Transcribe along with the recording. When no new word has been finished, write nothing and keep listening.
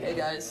Hey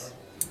guys.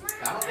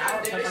 Oh,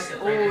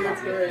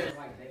 that's great.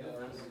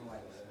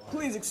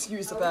 Please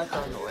excuse the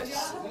background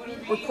noise.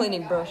 We're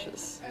cleaning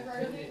brushes.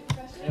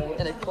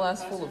 In a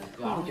class full of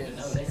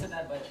hooligans.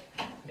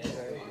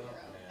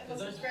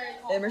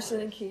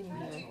 Emerson and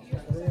Caden here.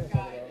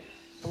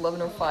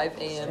 11:05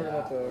 a.m.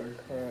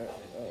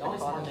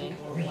 Economy.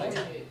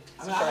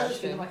 It's trash,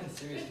 dude.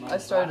 I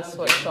started a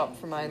sweatshop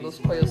for my Los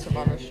Pollos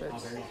Hermanos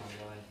shirts.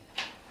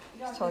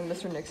 I was telling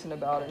Mr. Nixon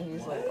about it, and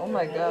he's like, "Oh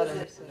my God,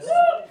 Emerson.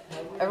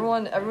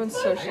 Everyone's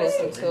socialist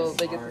until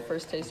they get the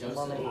first taste of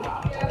money."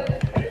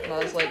 And I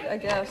was like, I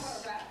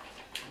guess,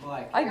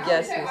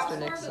 Mr.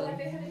 Nixon.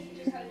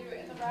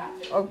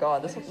 Oh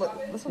God, this one.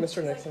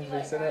 Mr. Nixon, did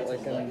he say that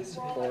like in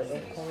support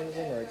of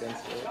communism or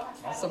against it?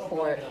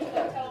 Support.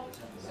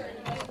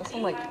 This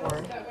one like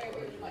poor.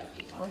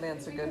 My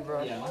man's a good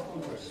bro.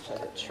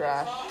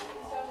 Trash.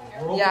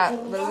 Yeah,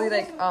 literally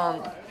like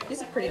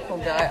he's a pretty cool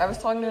guy. I was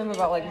talking to him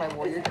about like my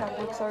warrior cat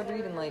books I would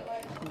read in like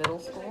middle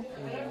school,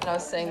 and I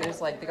was saying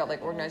there's like they got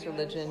like organized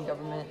religion,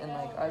 government, and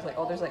like I was like,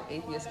 oh, there's like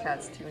atheist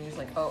cats too, and he's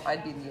like, oh,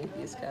 I'd be the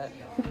atheist cat.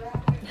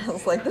 I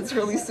was like, that's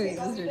really sweet,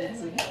 Mr.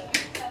 Nixon.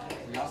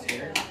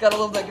 Gotta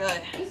love that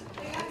guy.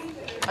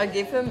 I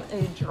gave him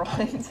a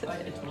drawing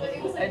today.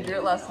 I drew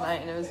it last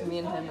night, and it was me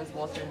and him as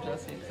Walter and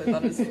Jesse, because I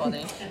thought it was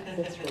funny.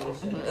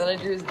 And then I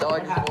drew his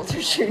dog as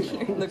Walter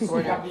Jr. in the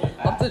corner.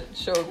 I'll have to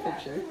show a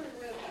picture.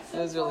 It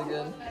was really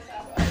good.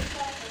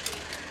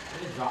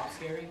 Is the drop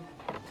scary?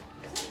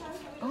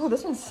 Oh,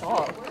 this one's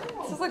soft.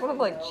 This is like one of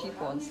the like cheap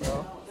ones,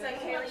 though.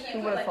 Who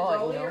would have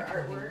thought, you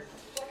know?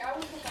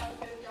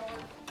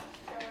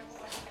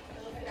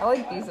 I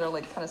like these that are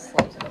like kind of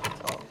slanted at the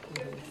top.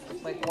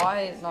 Like,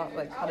 why not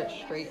like cut it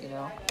straight, you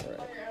know? Right.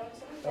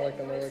 I like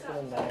them, they're like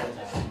little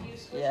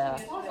knives. Yeah.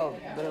 Oh,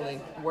 literally.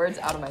 Words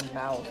out of my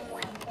mouth.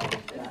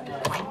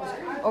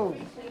 Oh.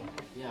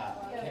 Yeah.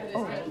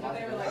 Oh.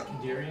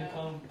 Can Darian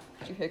come?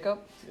 Did you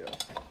hiccup? Yeah.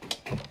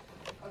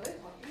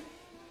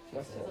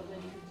 My fault.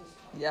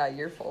 Yeah,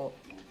 your fault.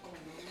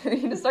 You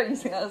need to start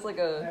using that as like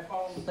a,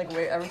 like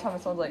wait, every time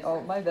someone's like,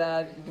 oh, my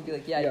bad, you can be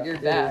like, yeah, you're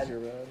bad.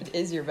 It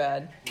is your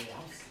bad.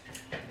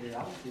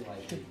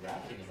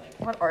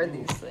 What are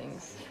these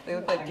things? They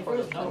look like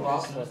photo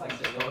films.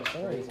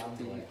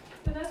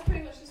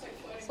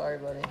 Sorry,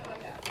 buddy.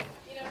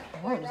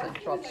 Oh, just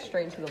like dropped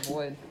straight into the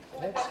void.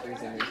 I like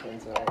squeezing these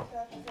ones out.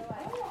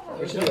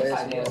 We should do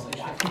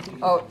ASMR.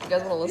 Oh, you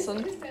guys want to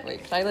listen?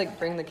 Wait, can I like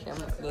bring the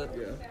camera? Yeah.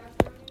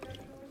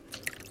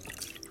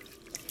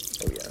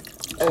 Oh yeah.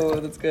 Oh,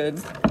 that's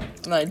good.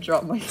 And I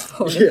dropped my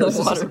phone in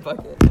the water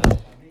bucket.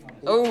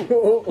 Oh,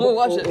 oh,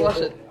 watch it, watch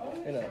it.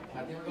 I know.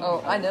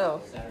 Oh, I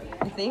know.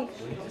 You think?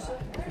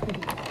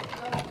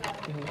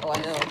 Oh, I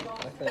know.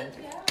 I think.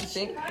 You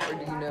think, or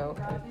do you know?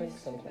 I think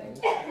sometimes.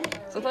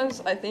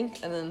 Sometimes I think,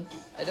 and then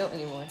I don't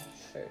anymore.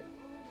 Hey.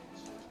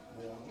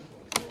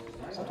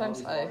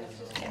 Sometimes I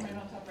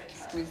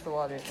squeeze the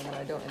water, and then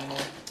I don't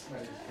anymore.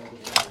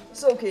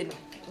 So, kid,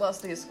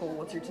 last day of school,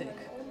 what's your take?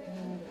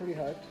 Pretty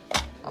hyped.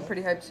 I'm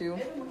pretty hyped too.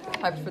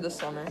 Hyped for the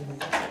summer.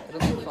 It'll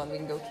be fun. We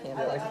can go camping.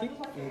 Yeah, I keep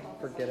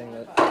forgetting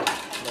that,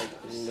 like,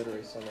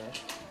 literally summer.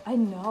 I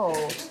know.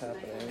 What's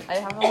happening? I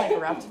haven't like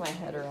wrapped my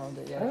head around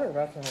it I yet. haven't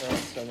wrapped my head around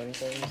so many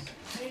things.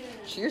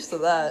 Cheers to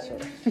that.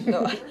 Sorry.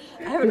 No,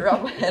 I haven't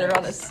wrapped my head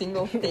around a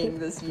single thing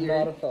this year.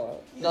 Not a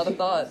thought. Not a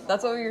thought.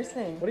 That's what we were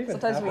saying. What even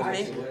Sometimes we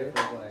happened think. this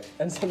year?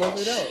 And sometimes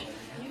we don't.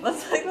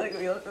 Let's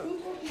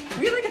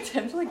we like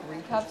attempt to like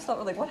recap stuff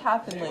or like what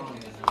happened like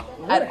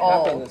What at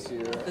all happened this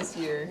year? this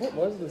year. What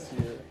was this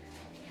year?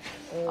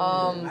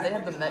 They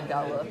had the Met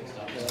Gala.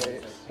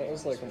 Right. That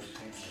was like a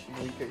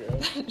week ago.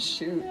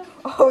 Shoot.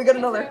 Oh, we got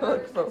another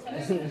hook, bro.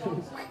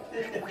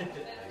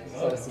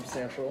 So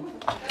substantial.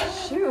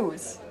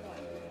 Shoes.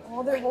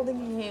 Oh, they're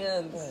holding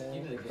hands.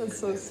 That's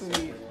so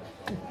sweet.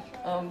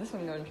 This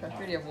one going to trash. We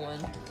already have one.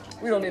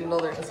 We don't need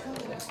another.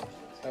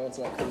 That one's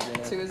not cozy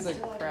enough. 2 is a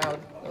crowd.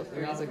 Oh,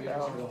 3 is a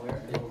crowd.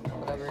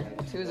 Whatever.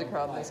 2 is a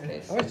crowd in this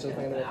case. I was just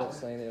thinking about that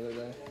saying the other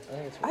day. I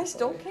think it's really I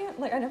still can't,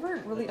 like, I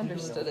never really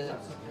understood it.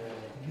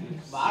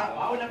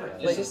 I would never.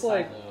 It's just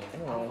like, I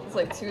don't know. It's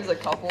like 2 is a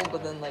couple,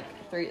 but then like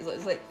 3 is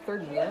it's like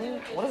third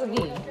wheeling? What does it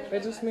mean?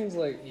 It just means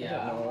like, I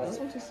don't know. This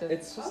one too soon.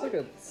 It's just like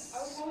a,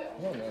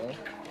 I don't know.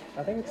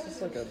 I think it's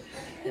just like a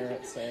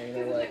parent saying,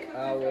 they're like,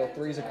 ah, well,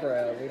 3's a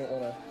crowd. We don't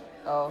want to.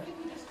 Oh,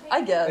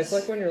 I guess. It's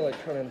like when you're like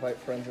trying to invite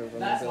friends over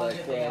and they'll be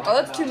like, well. Oh,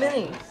 that's too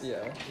many.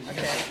 Yeah.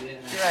 Okay,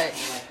 you're right.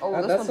 Oh,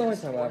 That's the only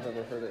this one. time I've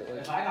ever heard it.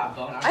 Like,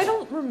 I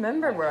don't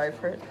remember where I've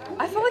heard.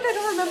 I feel like I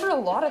don't remember a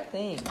lot of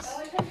things.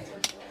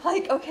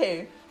 Like,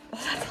 okay,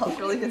 that sounds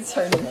really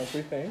concerning. sometimes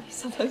we think.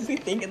 Sometimes we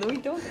think and then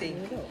we don't think.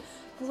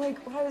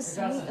 Like, what I was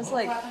saying is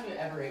like,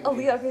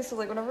 Aaliyah, okay, so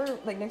like whenever,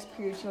 like next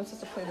period she wants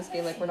us to play this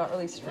game, like we're not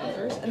really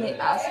strangers, and they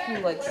ask you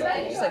like,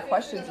 just like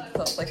questions and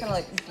stuff, like kind of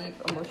like deep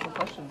emotional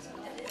questions.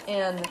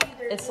 And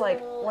it's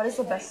like, what is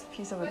the best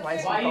piece of advice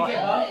you've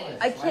gotten?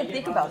 I can't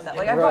think about that.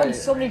 Like, I've gotten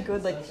so many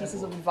good, like,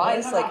 pieces of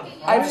advice. Like,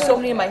 I have so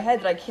many in my head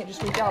that I can't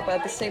just reach out, but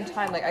at the same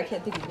time, like, I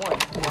can't think of one,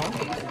 you know?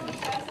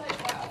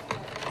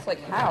 It's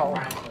like, how?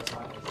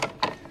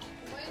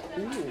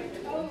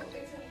 Ooh.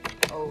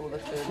 Oh,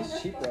 that's good.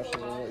 These cheap brushes are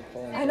really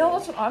cool. I know,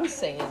 that's what I'm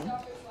saying.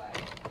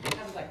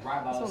 Like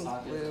right by This the one's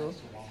side. blue.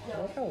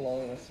 Look how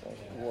long this one.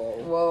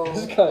 Whoa. Whoa.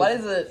 This guy's- What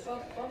is it?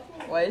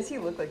 Why does he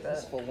look like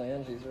His that?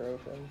 phalanges are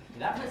open.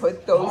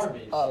 Put those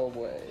Garbage. up.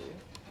 Away.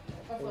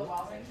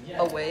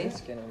 Away?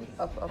 Skin him.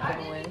 Up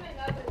and away.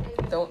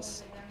 Don't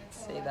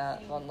say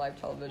that on live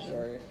television.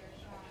 Sorry.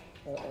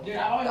 Dude,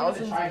 I don't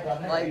Thousands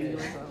of live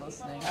viewers are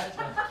listening.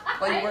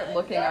 While you weren't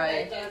looking,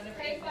 I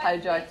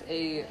hijacked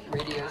a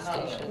radio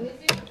station.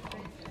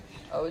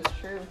 Oh, it's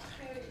true.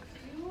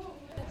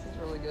 This is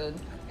really good.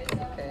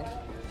 Okay.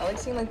 I like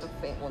seeing like the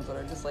faint ones that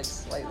are just like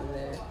slightly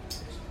there.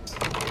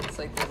 It's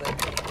like they're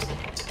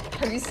like.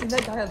 Have you seen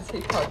that guy on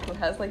TikTok who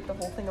has like the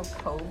whole thing of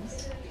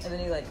combs and then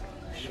he like.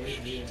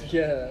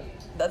 Yeah.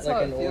 That's Like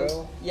how an it feels.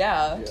 oil?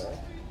 Yeah. Yeah.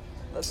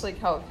 That's like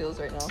how it feels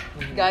right now.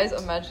 Guys,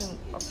 imagine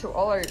to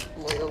all our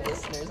loyal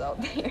listeners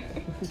out there.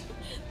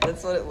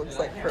 That's what it looks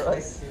like for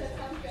us.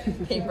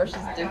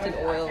 Paintbrushes dipped in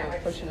oil and we're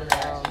pushing them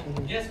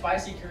around. Get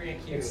spicy Korean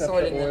cube. Except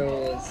Sorting the them.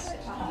 oil is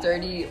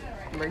Dirty,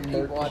 murky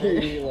water.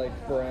 murky,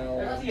 like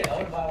brown,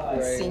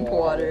 gray Sink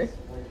water.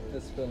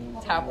 It's been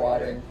Tap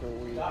water. rotting for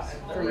weeks.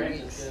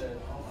 3 weeks.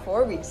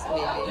 4 weeks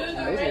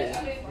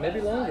maybe.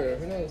 Maybe longer.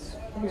 Who knows?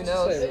 Who Who's to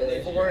knows?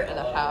 say, really?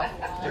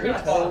 4.5. Did we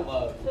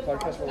tell the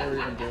podcast what we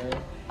were even doing?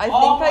 I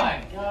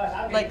think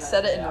I like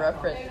said it in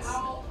reference.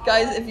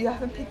 Guys, if you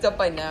haven't picked up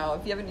by now,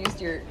 if you haven't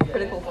used your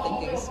critical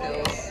thinking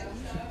skills,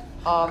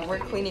 we're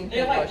cleaning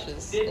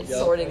paintbrushes and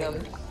sorting them,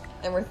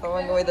 and we're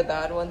throwing away the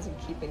bad ones and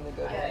keeping the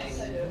good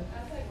ones.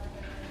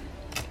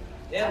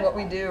 That's what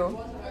we do.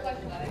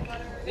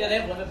 Yeah, they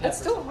have lemon It's peppers.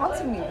 still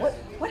haunting me.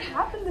 What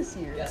happened this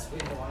year? Yeah,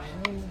 sweet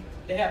wine.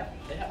 They have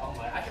all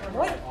my. I can remember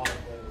What? like, all the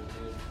flavors,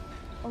 dude.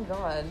 Oh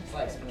god. It's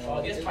like, oh,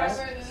 it gets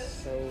pricey.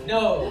 So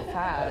No.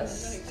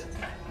 Fast.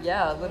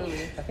 Yeah,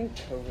 literally. I think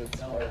COVID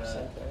sparked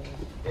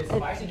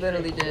something. It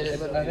literally did. It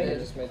I literally think it did.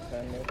 just made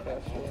time move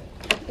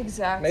faster.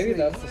 Exactly. Maybe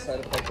that's the side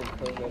effect of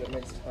COVID. It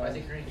makes time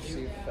it green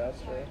proceed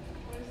faster.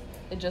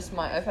 It just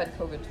might. I've had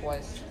COVID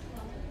twice.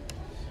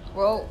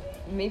 Well,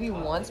 maybe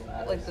once,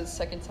 but like the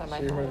second time I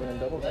So had you're it. moving in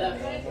double time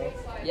now,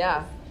 huh?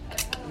 Yeah.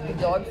 The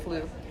dog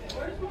flu.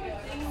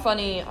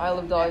 Funny Isle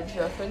of Dogs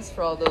reference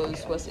for all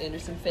those Wes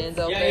Anderson fans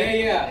out there.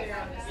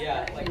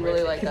 Yeah. Like, You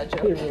really like that He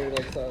joke. really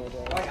likes Isle of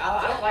Like, Dogs.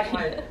 I don't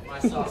like my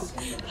sauce.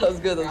 That was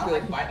good, that I was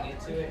like good. biting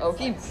into it. Oh,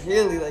 he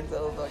really likes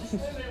Isle of Dogs.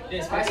 Dude,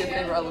 What's spicy your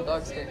favorite Isle of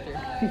Dogs character?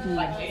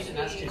 Like Asian,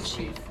 that's just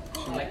cheap.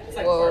 Like, it's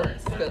like Whoa,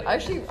 burns. good.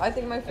 Actually, I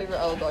think my favorite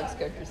Isle of Dogs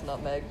character is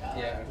Nutmeg.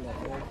 Yeah.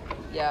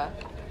 Yeah.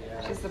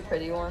 She's the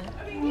pretty one.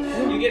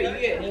 You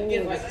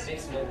get like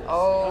 6 minutes.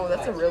 Oh,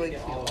 that's a really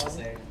cute All the one.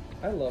 same.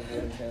 I love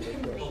red-handed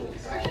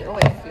brushes. They'll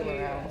like feel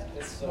around.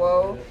 It's so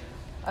Whoa. good.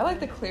 I like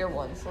the clear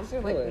ones. Those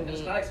are like Really? It's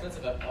neat. not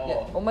expensive at all.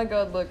 Yeah. Oh my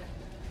god, look.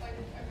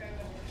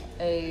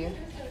 A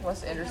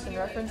Wes Anderson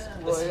reference.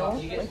 Royal.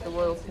 Like the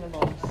Royal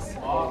Tenenbaums.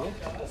 Small.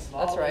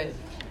 That's right.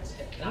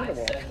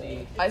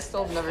 $9.70. I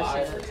still have never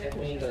seen it.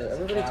 Neither.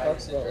 Everybody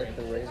talks about like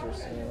the razor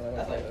scene. And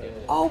I don't like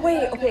it. Oh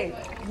wait, okay.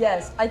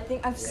 Yes, I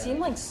think I've seen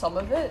like some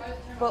of it,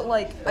 but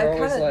like I They're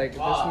always kind of. like,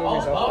 this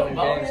movie's up in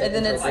games. And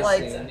then it's this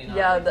like, scene.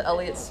 yeah, the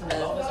Elliott Smith.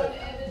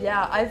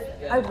 Yeah,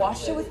 I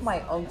watched it with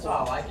my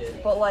uncle,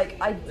 but like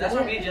I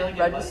didn't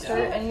register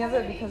any of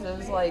it because it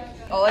was like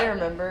all I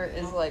remember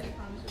is like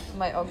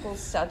my uncle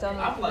sat down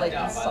like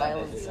in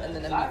silence and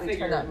then immediately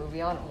turned that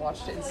movie on and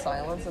watched it in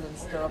silence and then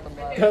stood up and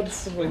left.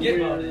 That's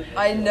weird.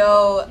 I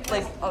know,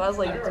 like I was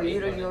like,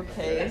 dude, are you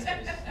okay?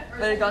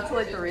 But it got to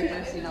like the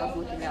razor scene, I was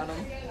looking at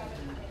him.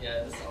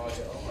 Yeah, this is all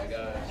good. Oh my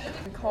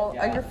god.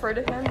 I refer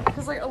to him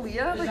because like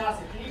Aaliyah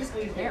like just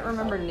can't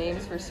remember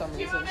names for some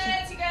reason.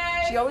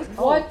 She always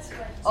what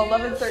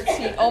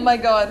 11:13. Oh my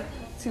god,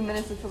 2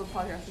 minutes until the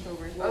podcast is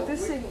over. I was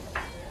just saying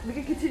we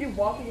could continue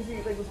walking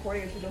and like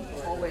recording as we go through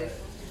the hallway.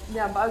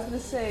 Yeah, but I was gonna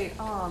say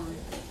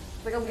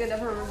like Aaliyah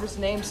never remembers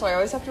names, so I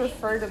always have to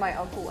refer to my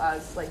uncle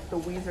as like the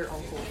Weezer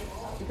uncle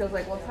because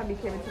like one time he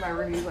came into my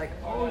room, he was like,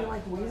 "Oh, you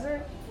like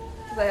Weezer?"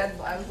 Because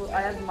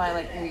I had my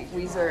like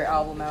Weezer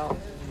album out.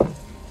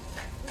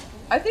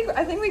 I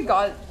think we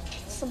got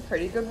some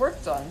pretty good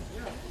work done.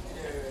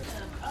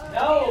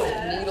 No!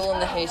 Needle in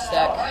the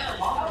haystack.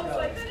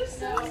 That is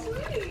so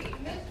sweet.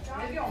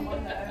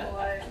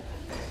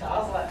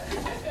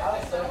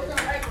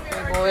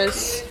 Hey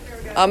boys,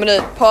 I'm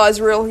gonna pause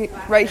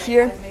right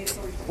here.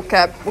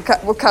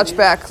 We'll catch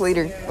back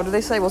later. What do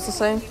they say? What's the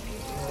saying?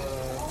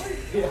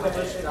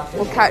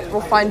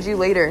 We'll find you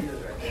later.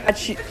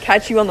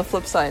 Catch you on the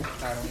flip side.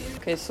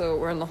 Okay, so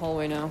we're in the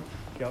hallway now.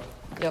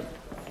 Yep.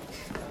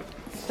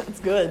 That's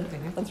good.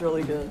 That's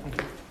really good.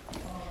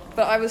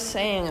 But I was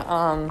saying,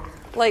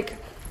 like,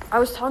 I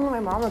was talking to my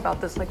mom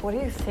about this. Like, what do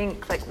you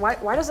think? Like,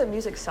 why doesn't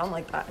music sound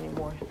like that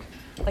anymore?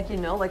 Like, you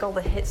know, like all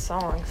the hit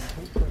songs.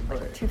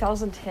 Like,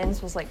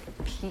 2010s was like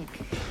peak.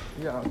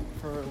 Yeah,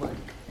 for like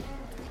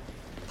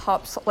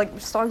Pop, like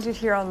songs you'd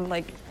hear on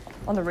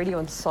the radio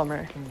in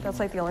summer. That's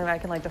like the only way I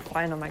can like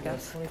define them, I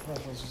guess.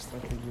 25 was just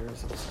like the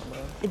years of summer.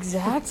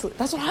 Exactly.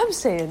 That's what I'm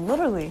saying.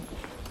 Literally.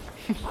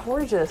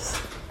 Gorgeous.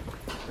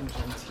 And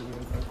Gen T and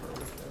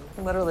over.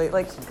 Literally,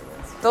 like,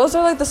 those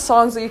are like the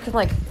songs that you can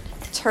like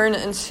turn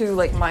into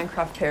like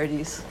Minecraft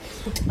parodies.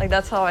 Like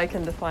that's how I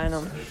can define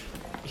them.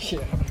 Yeah.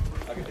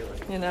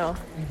 You know,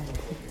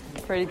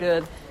 pretty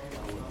good.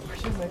 We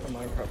should make a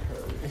Minecraft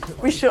parody.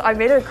 We should. I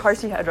made a car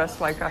seat headrest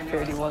Minecraft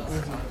parody once.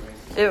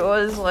 It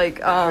was like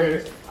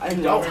Times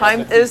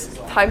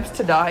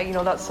to Die. You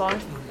know that song?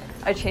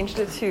 I changed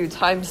it to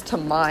Times to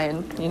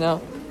Mine. You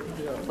know,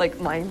 like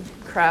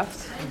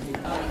Minecraft.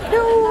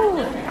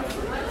 No.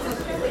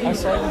 I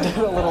saw you did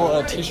a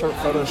little t-shirt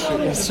photo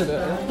shoot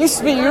yesterday. You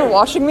were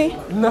watching me?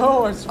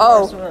 No, I swear.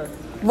 Oh. I swear.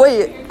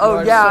 Wait. Oh No,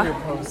 I yeah. just saw your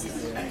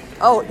posts.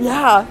 Oh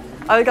yeah.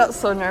 I got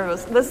so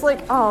nervous. This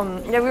like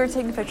we were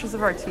taking pictures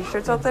of our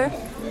t-shirts out there,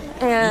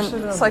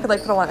 and so I could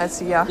like put them on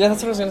Etsy. Yeah. Yeah,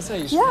 that's what I was gonna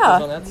say. You should Yeah.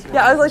 put it on Etsy.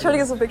 Yeah. I was like trying to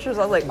get some pictures.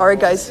 I was like, all right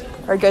guys,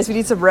 we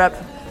need some rep.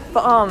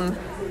 But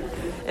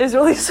it was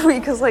really sweet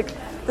because like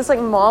this like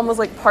mom was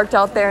like parked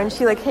out there, and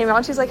she like came out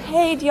and she's like,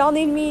 hey, do y'all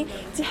need me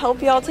to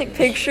help y'all take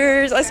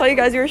pictures? I saw you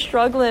guys, you were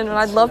struggling, and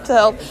I'd love to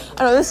help.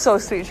 I know, it was so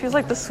sweet. She was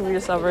like the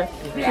sweetest ever.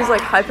 She was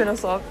like hyping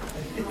us up.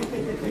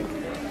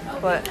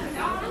 But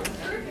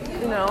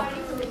you know,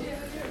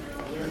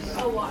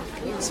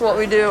 it's what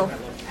we do.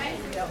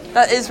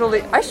 That is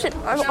really.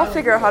 I'll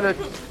figure out how to.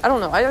 I don't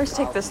know. I always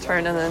take this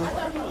turn and then.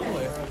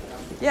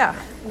 Yeah,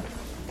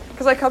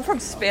 because I come from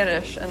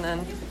Spanish and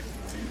then.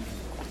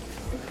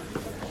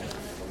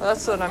 Well,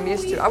 that's what I'm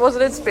used to. I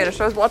wasn't in Spanish.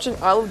 I was watching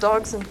Isle of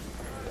Dogs and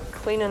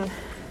cleaning.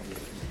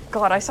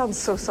 God, I sound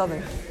so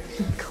southern.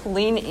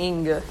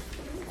 Cleaning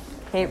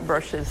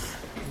paintbrushes.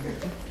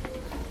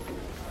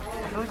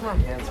 I feel like my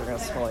hands are gonna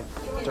smell like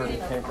dirty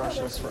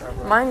paintbrushes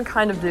forever. Mine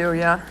kind of do,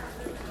 yeah.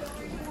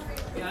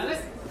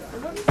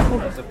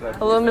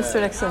 Hello, Mr.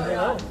 Nixon.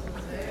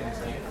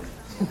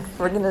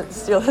 We're gonna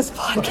steal his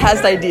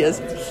podcast ideas.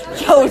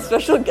 Yo,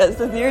 special guest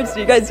appearance.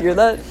 Do you guys hear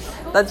that?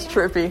 That's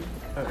trippy.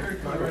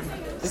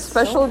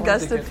 Special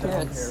guest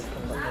appearance.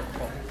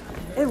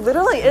 It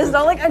literally is.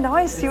 Not like now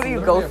I see what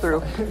you go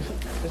through.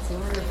 It's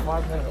literally a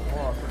 5-minute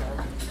walk.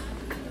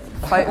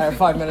 I have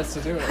 5 minutes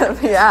to do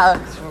it.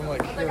 Yeah. So I'm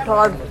like, here,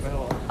 God. in the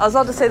middle. I was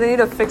about to say they need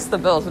to fix the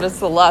bills, but it's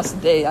the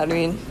last day. I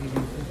mean,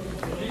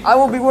 I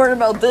will be worrying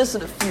about this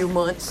in a few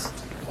months.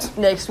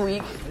 Next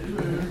week.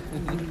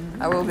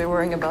 I will be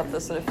worrying about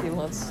this in a few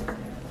months.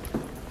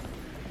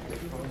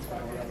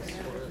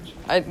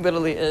 It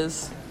literally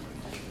is.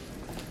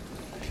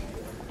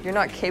 You're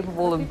not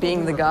capable of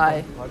being the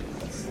guy.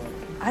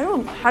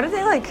 How did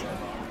they like,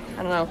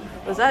 I don't know.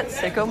 Was that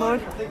sicko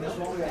mode?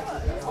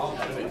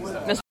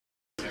 Mr.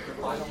 Do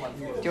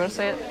you want to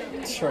say it?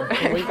 Sure.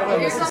 Can we go to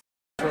Mrs.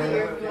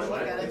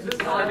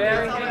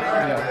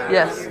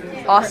 Yes.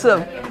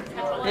 Awesome.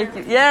 Thank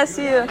you. Yeah,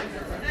 see you.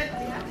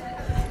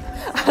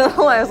 I don't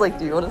know why I was like,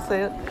 do you want to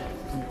say it?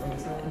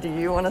 Do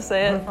you want to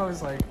say it? I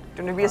was like, Do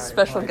you want to be a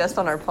special guest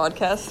on our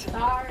podcast?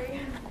 Sorry.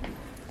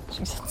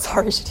 She said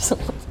sorry, she doesn't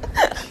want you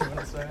want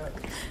to say it?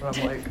 But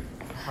I'm like,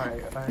 hi,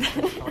 I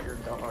actually shot your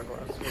dog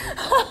last week.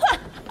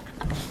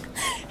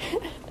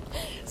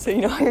 So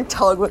you know how your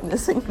dog went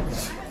missing? Do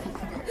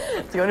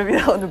you want to be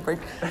the one to break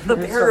the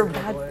bearer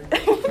bad?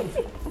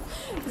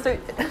 So,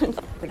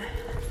 like,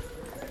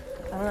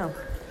 I don't know.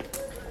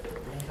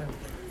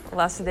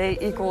 Last day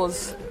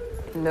equals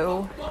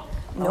no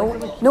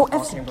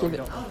F's. Give it.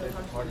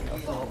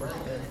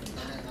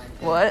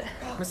 What?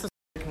 Mrs.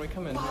 Can we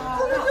come in here?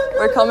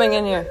 We're coming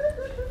in here.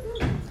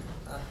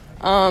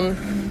 What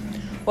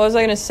was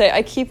I gonna say?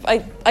 I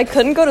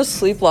couldn't go to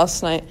sleep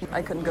last night.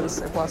 I couldn't go to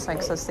sleep last night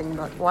because I was thinking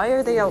about why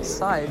are they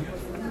outside?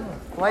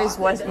 Why is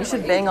West? We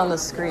should bang on the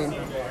screen.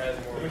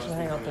 We should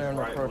hang out there and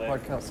record a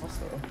podcast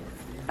also.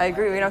 I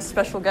agree. We can have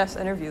special guests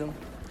interview them.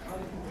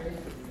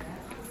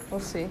 We'll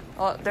see.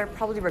 They're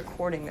probably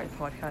recording their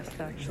podcast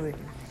actually.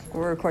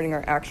 We're recording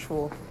our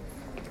actual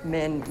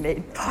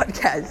man-made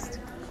podcast.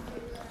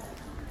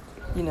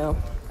 You know.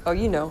 Oh,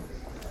 you know. All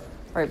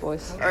right,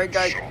 boys. All right,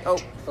 guys. Oh,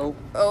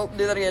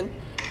 do that again.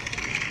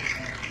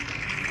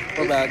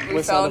 We're back. We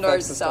with found our sound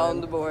effects this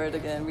time. soundboard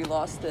again. We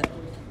lost it,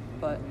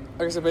 but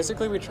Okay, so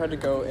basically we tried to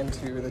go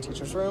into the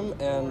teacher's room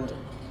and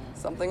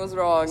something was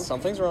wrong.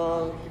 something's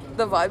wrong.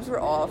 The vibes were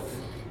off.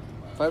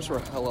 Vibes were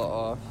hella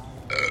off.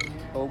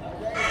 Oh.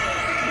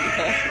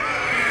 Yeah,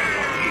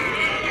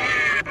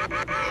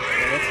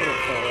 that's what it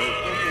felt like.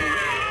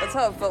 That's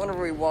how it felt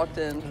whenever we walked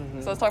in.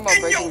 So I was talking about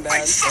Breaking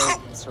Bad.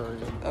 Oh, sorry.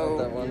 Oh.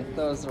 That one.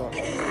 That was the wrong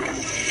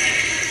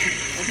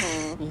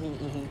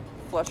one.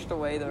 Flushed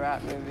away the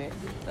rat movie.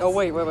 Oh,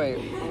 wait. So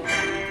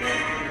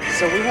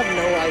we have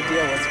no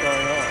idea what's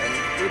going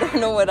on We don't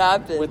know what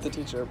happened. with the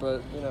teacher,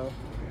 but, you know,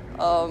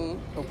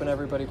 hoping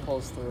everybody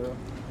pulls through.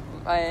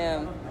 I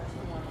am.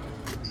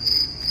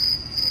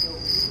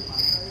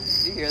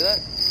 Did you hear that?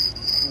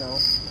 No.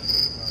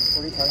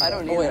 What are you talking I about?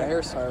 don't Oh, wait, either. I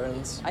hear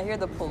sirens. I hear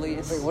the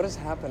police. Wait, what is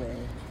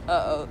happening?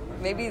 Uh-oh.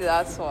 Maybe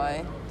that's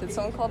why. Did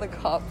someone call the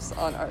cops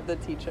on the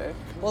teacher?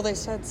 Well, they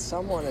said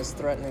someone is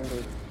threatening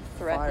to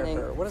Threatening.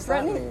 fire her. What does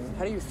Threatening? that mean?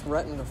 How do you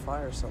threaten to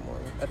fire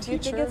someone? A Do you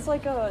teacher? think it's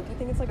like a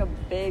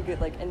big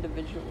like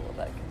individual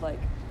that could like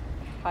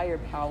higher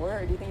power,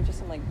 or do you think it's just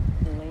some like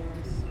lame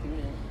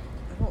student?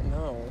 I don't know.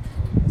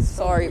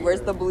 Sorry,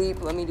 where's the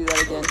bleep? Let me do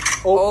that again.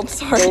 Oh, I'm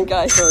sorry,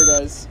 guys. Sorry,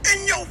 guys.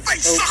 In your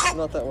face, Oh,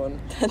 not that one.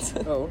 That's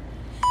a Oh,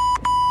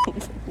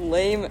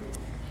 lame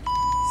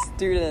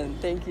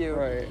student. Thank you.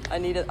 right.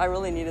 I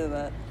really needed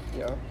that.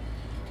 Yeah.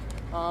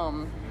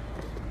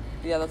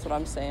 Yeah, that's what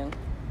I'm saying.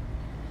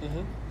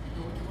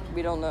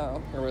 We don't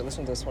know. Here, wait,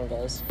 listen to this one,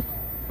 guys.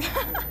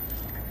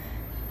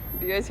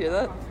 Do you guys hear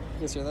that?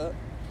 You guys hear that?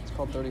 It's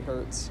called 30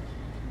 Hertz.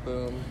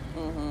 Boom.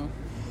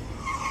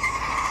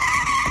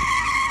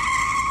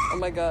 Oh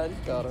my god.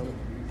 Got him.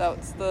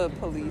 That's the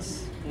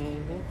police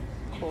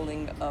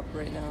holding up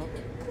right now.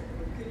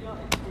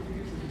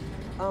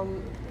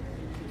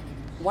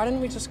 Why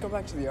didn't we just go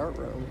back to the art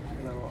room?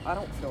 No, I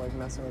don't feel like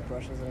messing with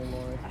brushes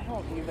anymore. I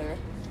don't either.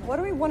 What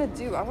do we want to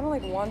do? I want to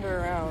like wander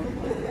around.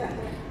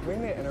 We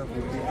need to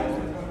interview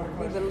people.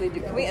 We literally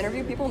do. Can we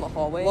interview people in the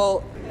hallway?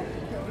 Well,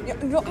 you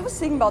know, I was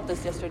thinking about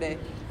this yesterday.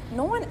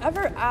 No one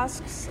ever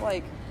asks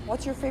like,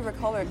 what's your favorite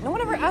color? No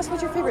one ever asks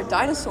what's your favorite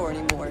dinosaur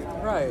anymore.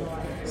 right.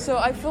 So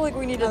I feel like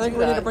we need to I think do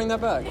we that. need to bring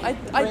that back.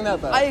 Bring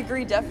that back. I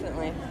agree,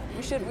 definitely.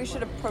 We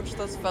should approach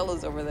those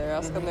fellas over there,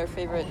 ask them their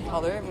favorite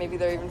color, maybe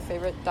their even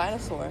favorite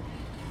dinosaur.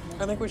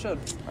 I think we should.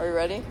 Are you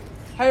ready?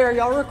 Hey, are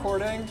y'all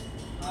recording?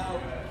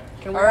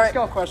 Can we All right. ask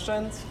y'all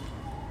questions?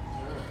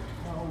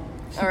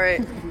 All right,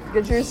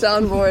 get your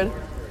soundboard.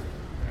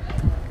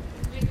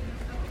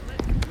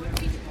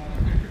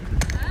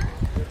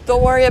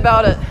 Don't worry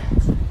about it.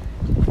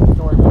 Don't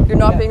worry about it. You're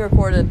not being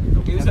recorded.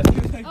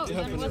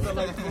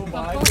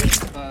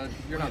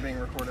 You're not being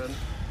recorded.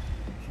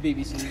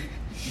 BBC.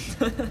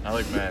 I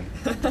look mad.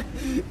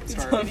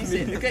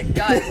 BBC. Okay,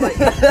 guys, like.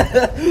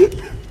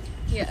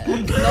 Yeah.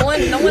 No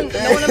one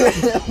ever.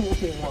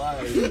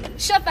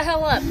 Shut the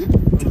hell up.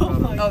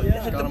 Oh,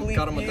 hit the bleep.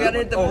 Got him with You that gotta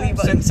hit the one. bleep Oh,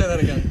 button. say that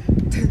again.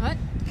 What?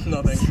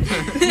 Nothing.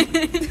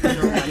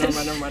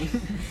 Never mind.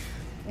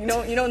 You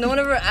know, no one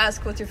ever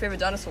asks what's your favorite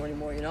dinosaur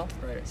anymore, you know?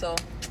 Right. So,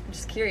 I'm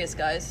just curious,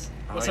 guys.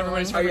 What's like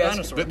everybody's Are you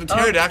favorite asking- dinosaur? The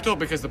pterodactyl,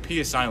 because the P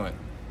is silent.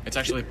 It's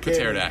actually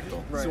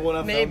pterodactyl. It's the one I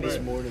found Maybe. this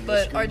morning.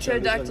 But are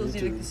pterodactyls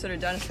even considered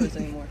dinosaurs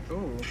anymore?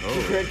 Ooh.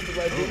 Oh.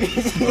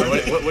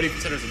 What do you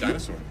consider as a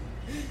dinosaur?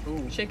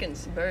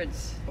 Chickens,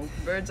 birds.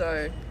 Birds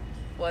are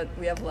what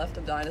we have left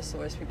of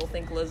dinosaurs. People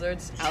think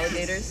lizards,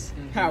 alligators.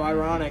 How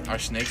ironic. Are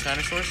snakes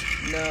dinosaurs?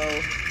 No.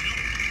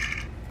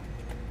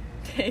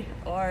 They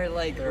are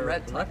like They're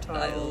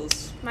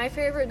reptiles. My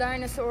favorite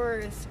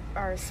dinosaurs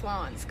are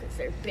swans because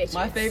they're bitches.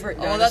 My favorite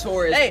Oh, that's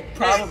dinosaur is hey,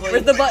 probably. Hey,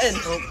 where's the button?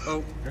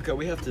 Oh. Okay,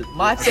 we have to.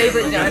 My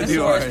favorite We gotta do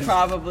dinosaur is ours.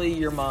 probably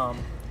your mom.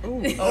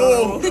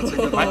 Oh,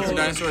 My favorite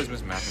dinosaur is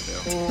Miss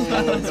McIntyre.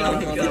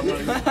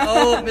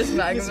 oh, Miss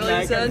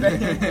McIntyre you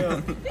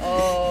said.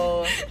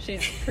 Oh,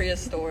 she's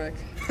prehistoric.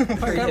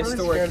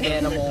 Prehistoric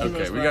animal.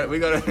 Okay, we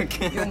gotta.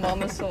 Your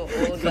mom is so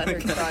old that her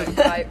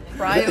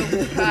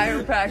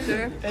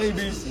chiropractor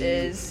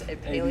is a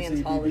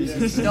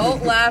paleontologist.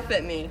 Don't laugh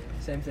at me.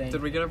 Same thing.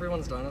 Did we get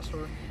everyone's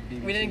dinosaur?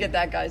 We didn't get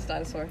that guy's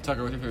dinosaur.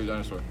 Tucker, what's your favorite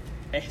dinosaur?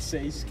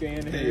 Essay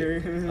scan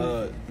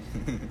here.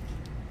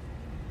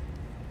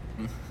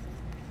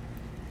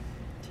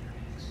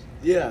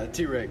 Yeah,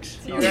 T-Rex.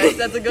 T-Rex,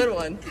 that's a good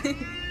one.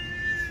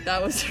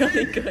 That was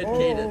really good,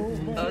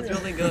 Kaden. That was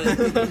really good.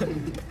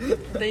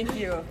 Thank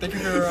you. Thank you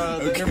for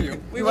the interview.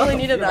 We really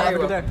needed that. Okay,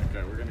 we're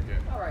gonna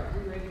get.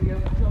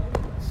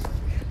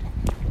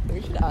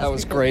 We should ask That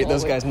was people great. in the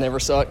Those hallway. guys never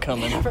saw it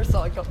coming. They never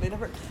saw it come. They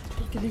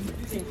could even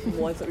think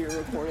once that we were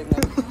recording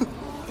them.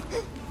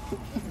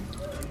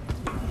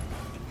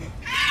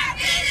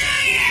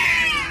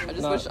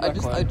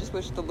 I just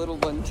wish the little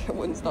one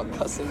wouldn't stop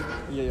cussing.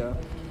 Yeah.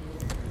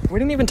 We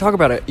didn't even talk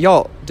about it.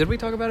 Y'all, did we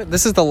talk about it?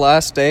 This is the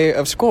last day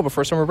of school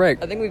before summer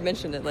break. I think we've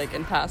mentioned it like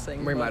in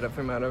passing. We but might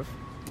have.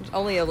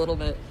 Only a little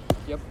bit.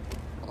 Yep.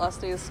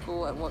 Last day of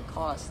school at what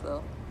cost,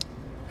 though?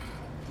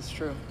 It's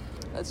true.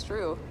 That's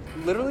true.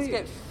 Literally.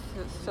 Let's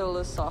get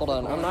philosophical.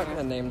 Hold on, I'm not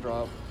gonna name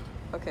drop.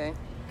 Okay.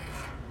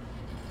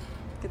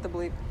 Get the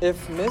bleep.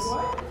 If Miss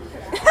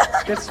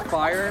gets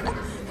fired,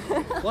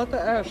 what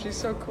the F? She's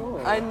so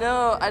cool. I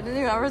know. I didn't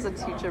even have her as a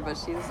teacher, but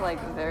she's like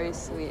very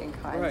sweet and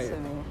kind Right. to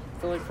me. I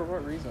feel like for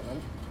what reason?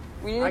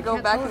 We need to I go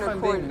can't back tell and if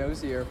I'm record. being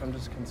nosy or if I'm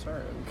just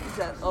concerned.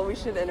 Oh, we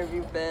should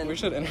interview Ben. We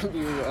should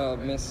interview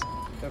Miss.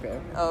 Okay.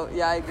 Oh,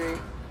 yeah, I agree.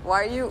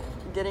 Why are you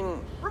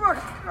getting...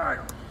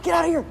 Get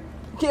out of here!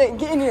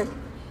 Get in here!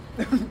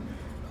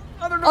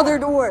 Other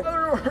door!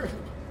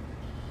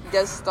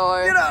 Guest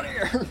star. Get out of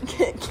here!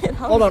 Get out.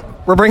 Hold on.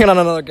 We're bringing on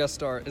another guest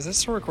star. Is this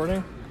still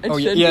recording? It oh,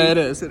 should yeah, be. it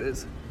is. It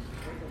is.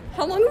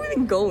 How long have we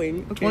been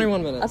going? Okay.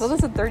 21 minutes. I thought this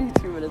said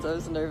 32 minutes. I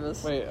was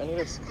nervous. Wait, I need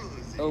to.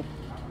 Oh.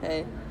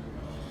 Hey.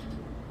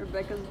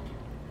 Rebecca's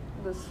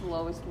the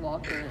slowest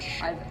walker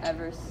I've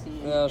ever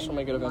seen. Yeah, she'll in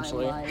make it my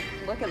eventually. life.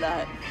 Look at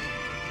that.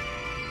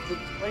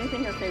 What do you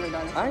think her favorite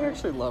dinosaur I is?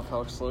 actually love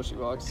how slow she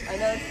walks. I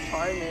know it's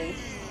charming.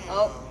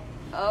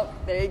 Oh,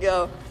 there you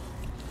go.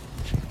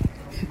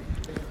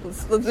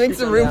 Let's make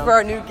some room for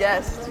our new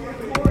guest.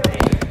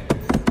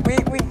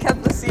 We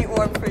kept the seat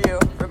warm for you,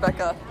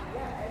 Rebecca.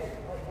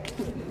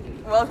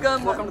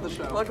 Welcome. Welcome to the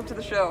show. Welcome to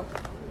the show.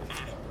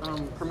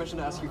 Permission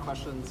to ask you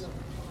questions.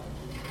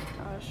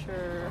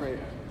 Sure. Great.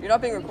 You're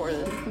not being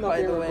recorded, Not by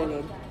being the way.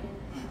 recorded.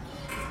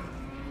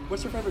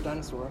 What's your favorite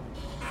dinosaur?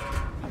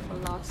 A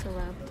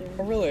velociraptor.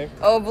 Oh, really?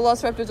 Oh,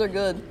 velociraptors are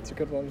good. It's a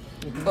good one.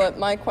 But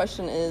my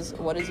question is,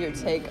 what is your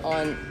take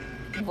on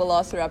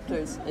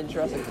velociraptors in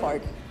Jurassic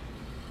Park?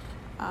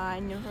 I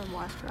never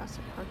watched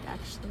Jurassic Park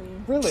actually.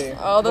 Really?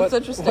 Oh, that's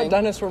What interesting.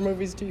 dinosaur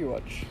movies do you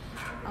watch?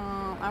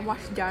 I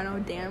watched Dino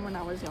Dan when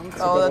I was younger.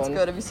 Oh, good that's one.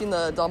 good. Have you seen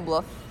the Don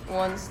Bluth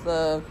ones?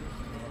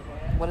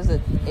 What is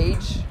it?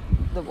 Age?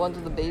 The ones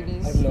with the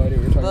babies? I have no idea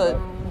what you're talking The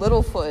about.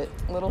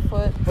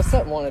 Littlefoot. What's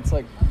that one? It's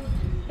like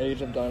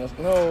Age of Dinosaurs.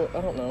 No,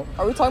 I don't know.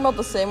 Are we talking about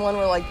the same one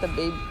where like the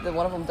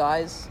one of them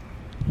dies?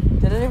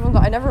 Did any of them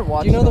die? I never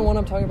watched Do you know the them. one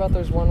I'm talking about?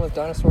 There's one with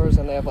dinosaurs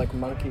and they have like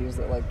monkeys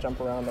that like jump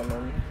around on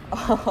them.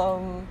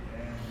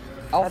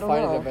 I'll I don't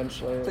find know. it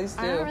eventually. Please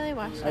do. I don't really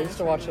watch. I used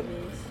to watch it.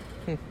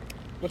 movies.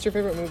 What's your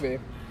favorite movie?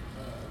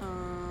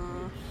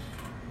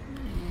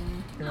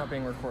 You're not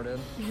being recorded.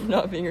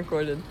 Not being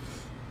recorded.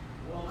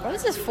 What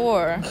is this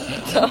for?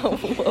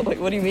 Like,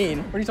 what do you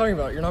mean? What are you talking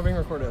about? You're not being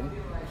recorded.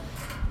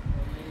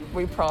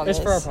 We promise.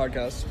 It's for our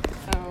podcast.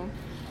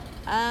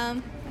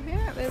 My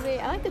favorite movie.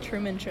 I like The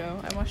Truman Show.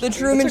 I watched. The that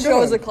Truman It's a good Show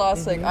one. is a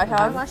classic. I I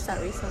have. watched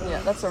that recently.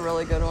 Yeah, that's a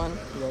really good one.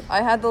 Yep.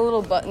 I had the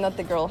little button that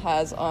the girl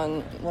has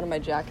on one of my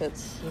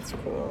jackets. That's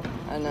cool.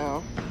 I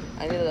know.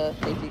 I need to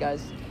thank you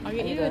guys. I'll I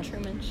get need you a to-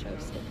 Truman Show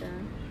sticker.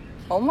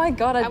 Oh my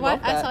god, I love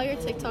I that. saw your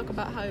TikTok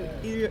about how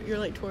you're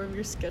like tour of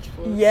your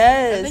sketchbook. I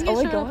Yes. think Oh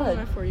it my showed up on my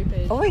god. For You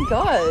page. Oh my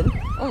god.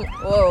 Oh,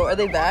 whoa, are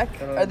they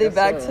back? Are they guess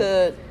back so.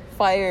 to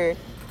fire?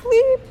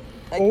 Bleep.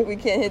 Like, Oh. we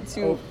can't hit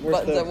two Oh, where's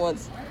buttons the- at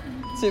once.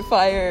 To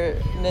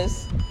fire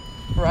Miss,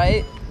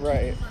 right?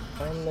 Right.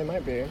 They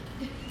might be.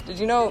 Did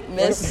you know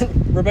Miss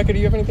Rebecca, do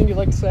you have anything you'd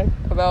like to say?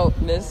 about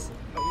Miss?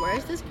 Where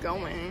is this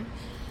going?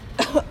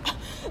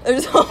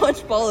 There's so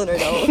much pollen right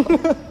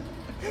now.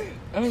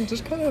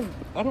 Just kind of,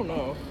 I don't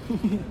know.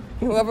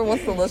 Whoever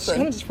wants to Just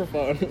kind listen. of just for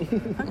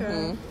fun.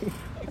 Okay.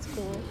 That's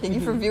cool. Thank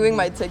you for viewing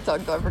my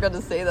TikTok though. I forgot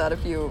to say that a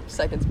few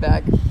seconds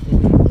back.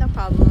 No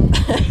problem.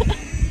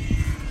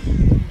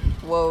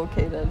 Whoa,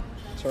 okay then.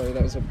 Sorry,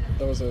 that was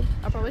a.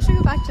 I probably should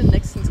go back to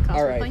Nixon's class. All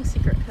We're right. playing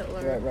Secret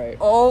Hitler. Right.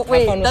 Oh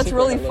wait, fun with that's Secret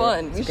really Hitler.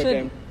 fun. It's a good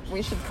game.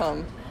 We should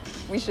come.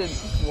 We should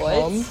what?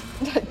 Come?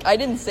 I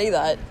didn't say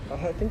that.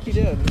 I think you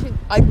did.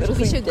 I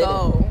literally We should didn't.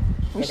 go.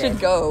 We Okay. should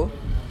go.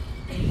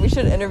 We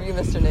should interview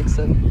Mr.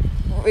 Nixon.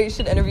 We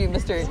should interview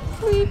Mr.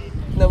 Bleep.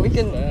 No, we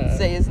can that?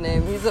 say his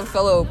name. He's a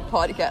fellow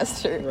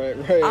podcaster. Right.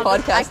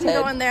 Podcast I can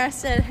go head. in there. I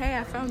said, hey,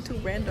 I found 2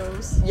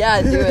 randos.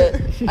 Yeah, do it.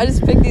 I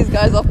just picked these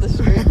guys off the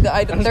street.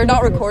 They're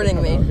not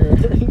recording me.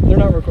 They're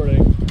not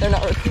recording. They're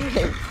not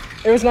recording.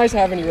 It was nice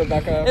having you,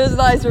 Rebecca. It was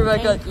nice,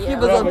 Rebecca. Thank you. Keep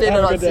us Have a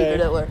updated on good day. Secret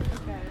Hitler.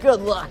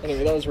 Good luck.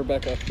 Anyway, that was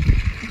Rebecca.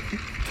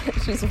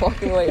 She's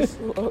walking away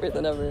slower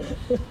than ever.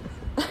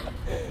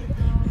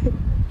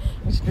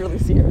 You should really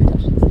see her.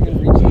 She's gonna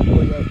reach the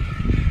door yet.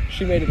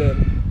 She made it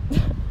in.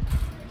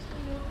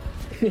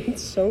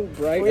 It's so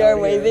bright. We are out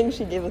here. waving.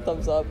 She gave a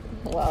thumbs up.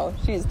 Wow,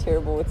 she is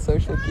terrible with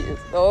social cues.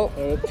 Oh,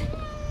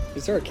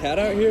 Is there a cat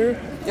out here?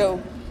 yo,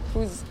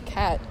 who's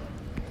cat?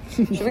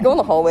 Should we go in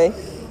the hallway?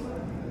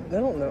 I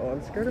don't know.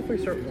 I'm scared if we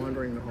start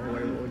wandering the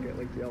hallway, we'll get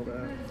like yelled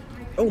at.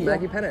 Oh, Yeah.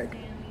 Maggie Pennick.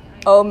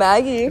 Oh,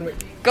 Maggie.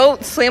 Go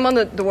slam on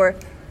the door.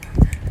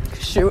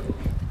 Shoot.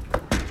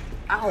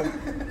 Ow.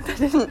 That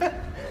didn't.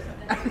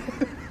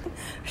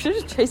 We should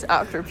just chase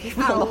after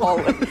people in the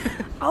hallway.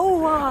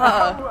 Oh,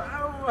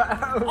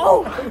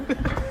 oh.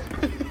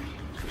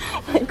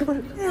 Like, what?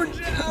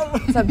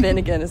 Is that Ben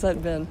again? Is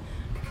that Ben?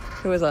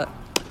 Who is that?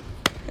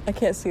 I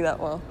can't see that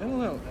well. I don't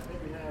know.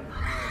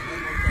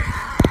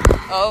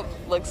 Oh,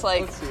 looks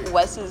like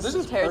Wes's This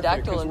is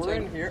pterodactyl perfect, 'cause we're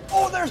injured. in here.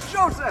 Oh, there's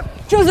Joseph!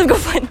 Joseph, go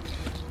find.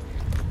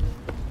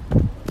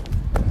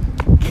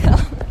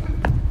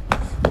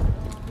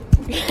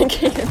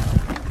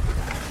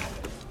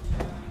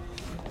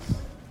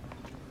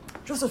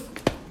 Joseph.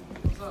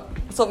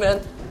 What's up,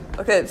 man?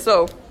 Okay,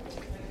 so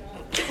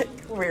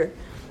weird.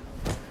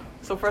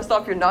 So first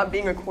off, you're not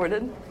being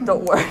recorded.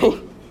 Don't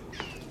worry.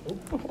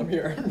 I'm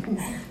here.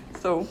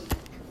 So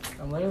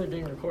I'm literally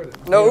being recorded.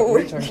 no.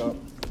 What are you talking about?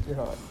 You're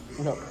not.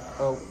 No.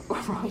 Oh.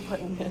 Wrong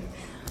button, man.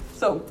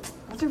 So,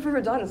 what's your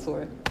favorite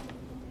dinosaur?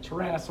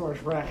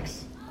 Tyrannosaurus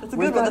Rex. That's a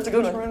good one. That's a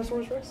good one.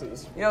 Tyrannosaurus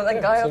Rexes. You know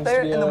that guy up Seems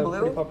there to be in the a blue?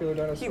 pretty popular He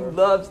dinosaur.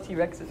 loves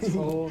T-Rexes.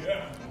 Oh,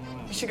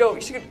 You should go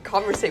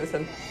conversate with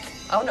him.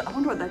 I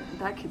wonder what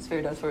that kid's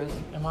favorite dinosaur is.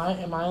 Am I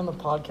on the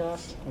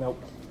podcast?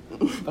 nope.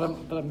 But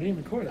I'm being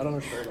recorded. I don't know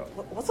what you're talking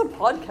about. What's a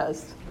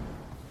podcast?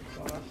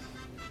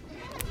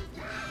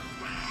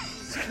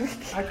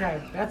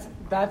 Okay,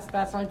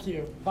 that's my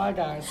cue. Bye,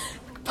 guys.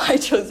 Bye,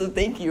 Joseph.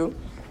 Thank you.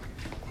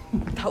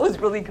 That was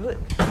really good.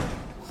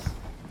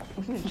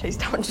 I'm gonna chase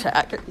down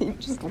Jack. He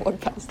just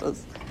walked past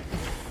us.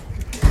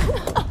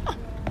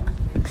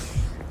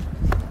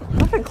 I'm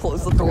not gonna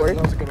close the door.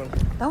 That was a good one.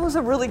 That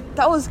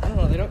was I don't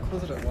know, they don't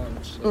close it at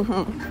lunch.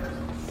 So.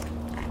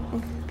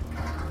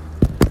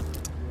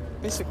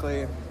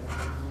 Basically,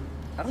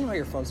 I don't know how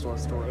your phone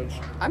stores storage.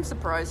 I'm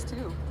surprised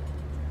too.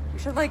 You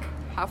should like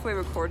halfway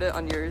record it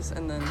on yours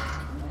and then.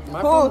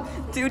 My Oh,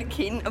 phone- dude,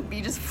 Kaden, a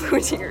bee just flew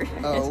into your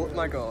head. Oh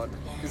my god.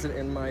 Is it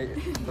in my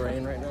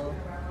brain right now?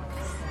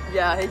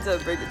 Yeah, I hate to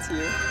break it to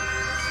you.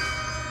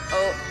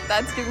 Oh,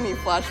 that's giving me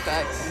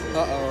flashbacks.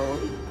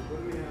 Uh-oh.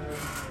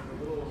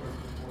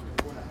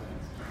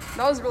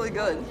 That was really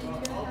good.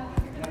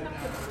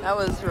 That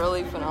was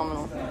really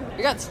phenomenal.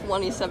 We got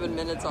 27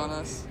 minutes on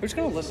us. Who's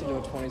gonna listen to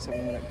a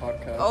 27-minute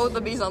podcast? Oh, the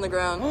bee's on the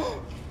ground.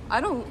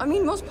 I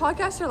mean, most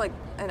podcasts are like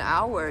an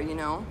hour, you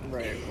know?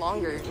 Right.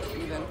 Longer,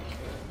 even.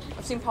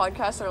 I've seen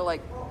podcasts that are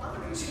like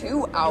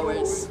 2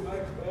 hours.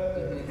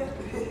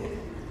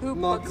 Who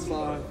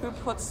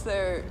puts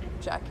their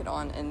jacket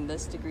on in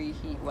this degree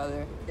heat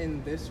weather?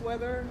 In this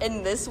weather?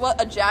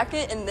 A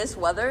jacket in this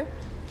weather?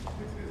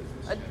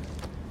 Okay.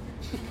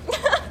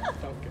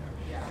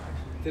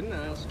 Didn't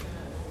ask.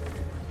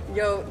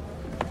 Yo,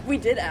 we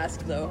did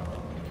ask though.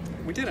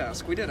 We did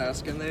ask,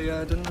 and they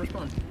didn't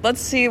respond.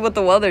 Let's see what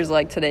the weather's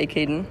like today,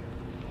 Caden.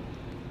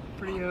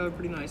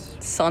 Pretty nice.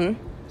 Sun.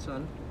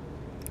 Sun.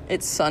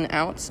 It's sun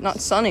out. It's not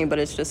sunny, but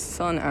it's just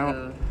sun out.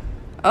 Yeah.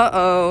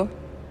 Uh-oh.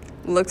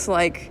 Looks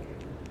like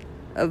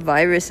a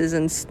virus is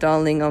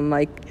installing on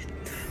my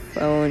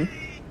phone.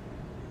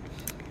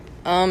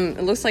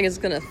 It looks like it's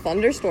gonna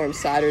thunderstorm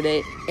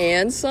Saturday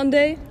and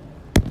Sunday.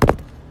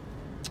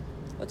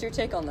 What's your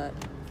take on that?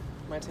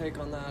 My take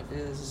on that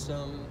is,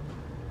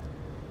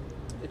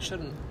 it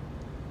shouldn't.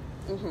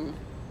 Mm-hmm.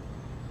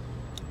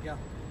 Yeah.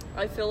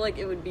 I feel like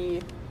it would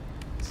be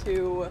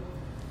too...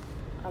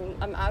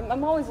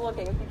 I'm always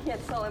looking. If you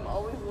can't tell, I'm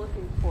always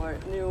looking for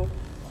new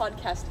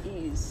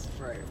podcastees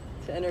Right.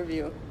 to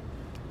interview.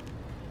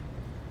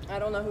 I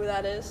don't know who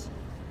that is,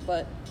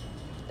 but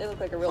they look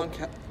like a real...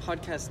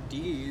 Podcast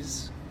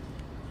D's.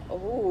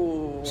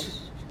 Oh,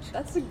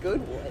 that's a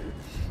good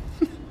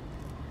one.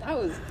 That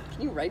was...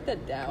 Can you write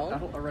that down?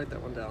 I'll write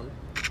that one down.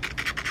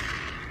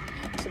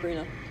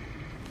 Sabrina.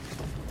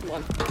 Come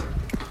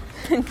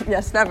on. Yeah,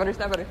 snap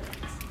butter.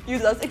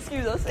 Excuse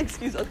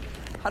us.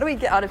 How do we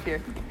get out of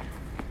here?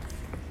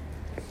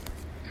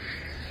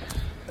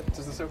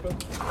 Does this open?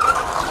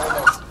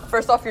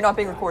 First off, you're not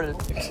being recorded.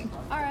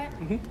 Alright.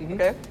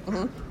 Okay?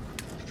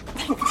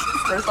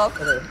 First off,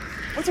 Okay.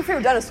 what's your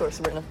favorite dinosaur,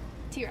 Sabrina?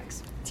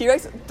 T-Rex.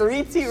 T-Rex?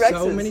 3 T-Rexes.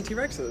 So many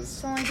T-Rexes.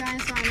 It's the only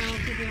dinosaur I know,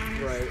 to be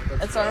honest.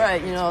 Right. It's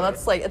alright, you know,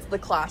 that's like, it's the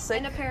classic.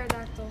 And a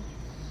pterodactyl.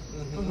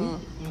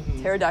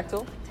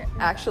 Pterodactyl,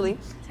 actually.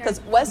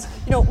 Because Wes,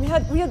 you know, we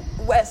had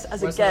Wes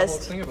as a Wes had a whole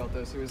guest thing about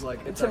this. He was like,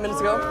 it's 10 minutes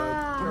ago.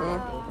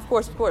 Wow. Of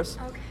course.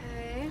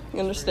 Okay. You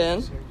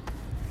understand?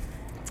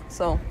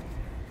 So,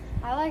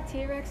 I like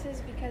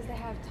T-Rexes because they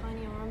have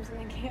tiny arms and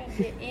they can't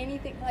get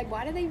anything. Like,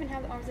 why do they even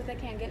have the arms if they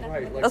can't get nothing?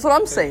 Right, with like, That's what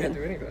I'm they saying. Can't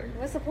do anything.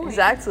 What's the point?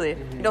 exactly.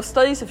 You know,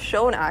 studies have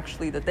shown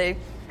actually that they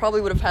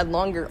probably would have had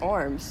longer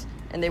arms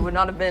and they would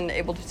not have been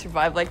able to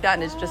survive like that,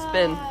 and it's just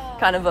been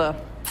kind of a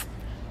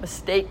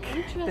mistake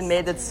been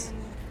made that's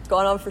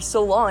gone on for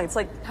so long. It's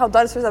like how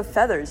dinosaurs have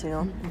feathers, you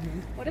know?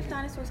 What if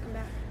dinosaurs come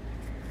back?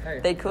 Hey,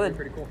 They that'd be cool.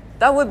 Pretty cool.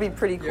 That would be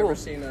pretty You cool. ever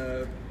seen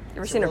a?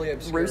 ever seen a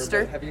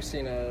rooster? Have you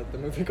seen the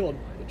movie called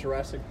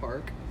Jurassic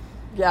Park?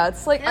 Yeah,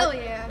 it's like Hell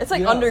yeah. It's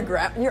like Yeah.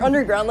 underground. You're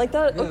underground like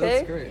that, Yeah, okay?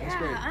 that's great. That's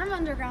great. Yeah, I'm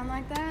underground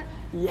like that.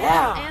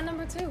 Yeah. And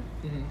number 2.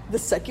 The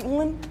second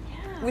one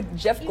Yeah. with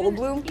Jeff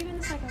Goldblum. Even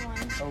the second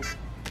one. Oh,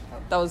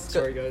 That was good.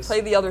 Sorry, guys.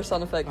 Play the other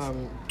sound effects.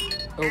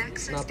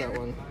 not that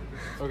one.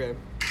 Okay.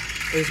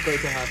 It was great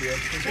to have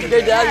you.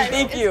 Good, Dad. Yeah,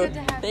 Thank it's you. good to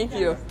have Thank you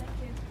you. guys.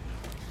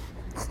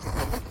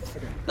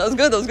 Thank you.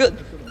 That was good.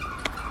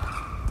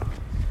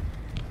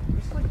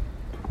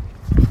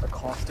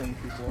 Accosting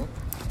people.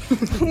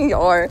 We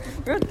are.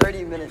 We're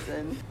 30 minutes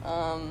in.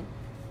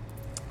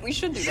 We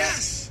should do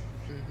that.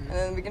 And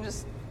then we can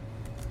just,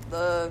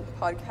 the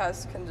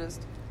podcast can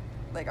just,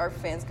 like, our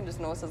fans can just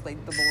know us as,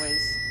 like, the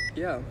boys.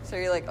 Yeah. So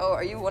you're like, oh,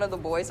 are you one of the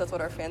boys? That's what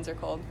our fans are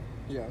called.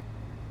 Yeah.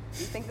 Do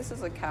you think this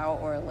is a cow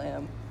or a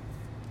lamb?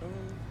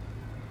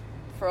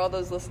 For all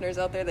those listeners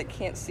out there that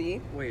can't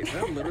see, Wait,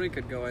 that literally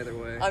could go either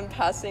way. I'm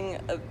passing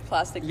a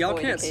plastic Y'all toy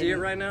to can't see it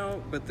Kaden. right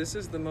now, but this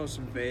is the most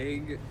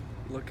vague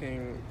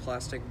looking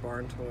plastic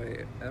barn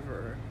toy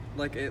ever.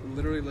 Like, it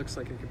literally looks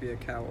like it could be a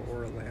cow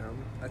or a lamb.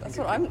 That's it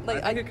what could, I'm- like,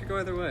 I think I- it could go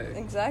either way.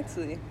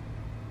 Exactly.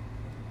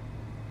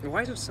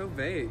 Why is it so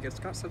vague? It's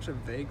got such a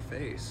vague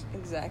face.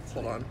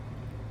 Exactly. Hold on.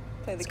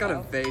 Play the It's got cow.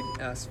 a vague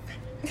ass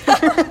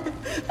face.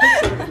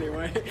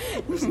 Anyway.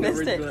 There's no missed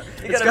reason it. for that.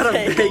 You It's got got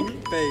a a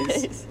vague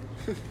face. face.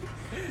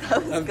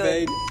 That was A good.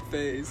 vague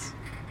face.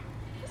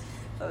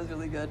 That was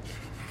really good.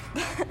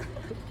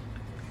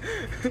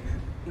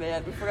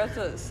 Man, we forgot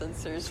to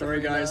censor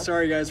Sabrina.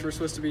 Sorry guys, we're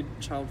supposed to be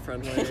child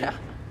friendly. Yeah.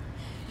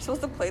 You're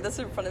supposed to play this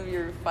in front of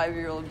your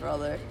 5-year-old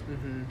brother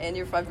and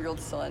your 5-year-old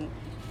son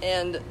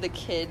and the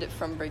kid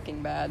from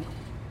Breaking Bad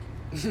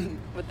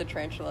with the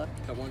tarantula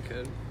That one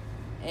kid.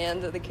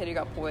 and the kid who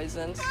got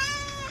poisoned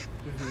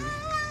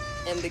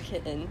and the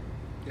kitten.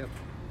 Yep.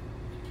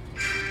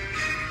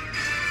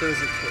 There was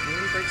a kitten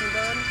in Breaking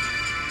Bad?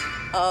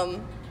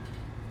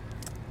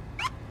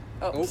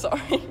 Oh, sorry.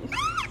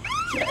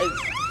 Guys,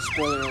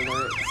 Spoiler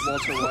alert,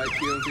 Walter White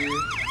POV.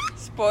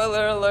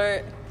 Spoiler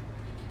alert.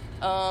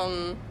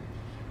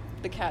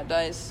 The cat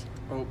dies.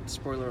 Oh,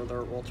 spoiler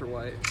alert, Walter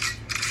White.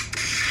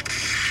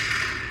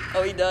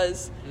 Oh, he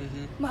does.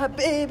 Mm-hmm. My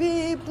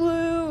baby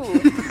blue.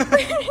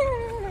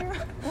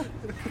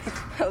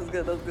 That was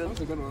good. That was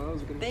a good one.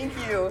 Thank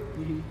you.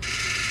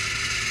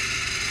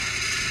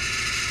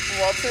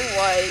 Walter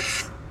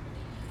White.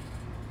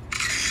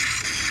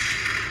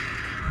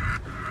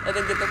 And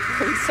then get the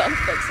police sound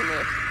effects in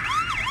there.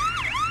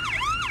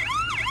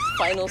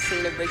 Final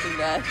scene of Breaking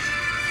Bad.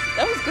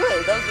 That was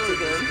good. That was really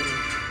good.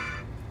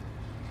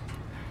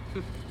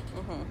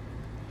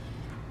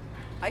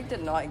 I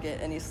did not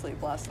get any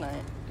sleep last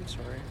night. I'm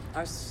sorry.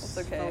 I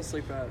okay. fell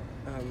asleep at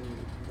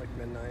like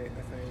midnight,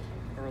 I think,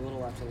 or a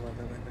little after 11,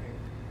 I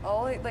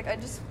think. I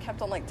just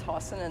kept on like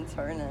tossing and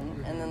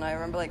turning, and then I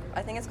remember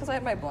I think it's because I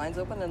had my blinds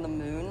open and the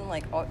moon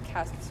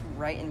casts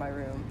right in my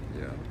room.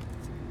 Yeah.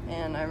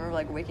 And I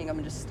remember waking up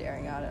and just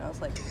staring at it. And I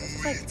was like,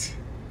 this is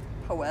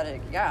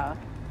poetic. Yeah.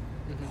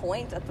 Mm-hmm.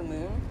 Point at the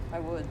moon. I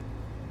would.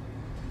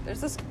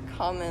 There's this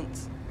comic,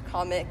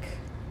 COMIC,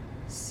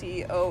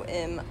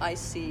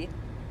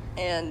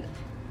 and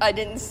I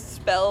didn't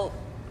spell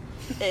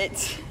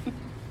it.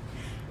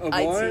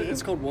 What?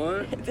 It's called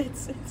what?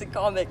 It's a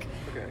comic.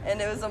 Okay.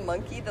 And it was a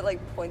monkey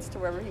that points to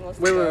wherever he wants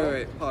to go.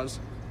 Wait. Pause.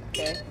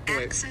 Okay.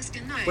 Wait.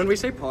 When we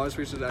say pause,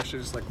 we should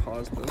actually just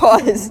pause.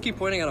 Pause. Keep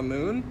pointing at a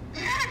moon.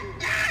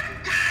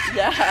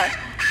 Yeah.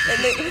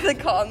 And the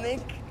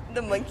comic,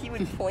 the monkey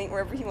would point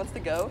wherever he wants to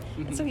go,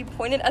 and so he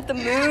pointed at the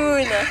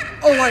moon.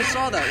 Oh, I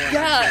saw that one.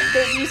 Yeah. Do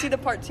you see the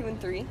part 2 and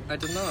 3? I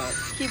did not.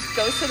 He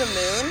goes to the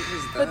moon,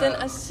 Who's but then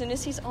that? as soon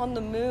as he's on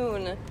the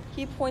moon,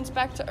 he points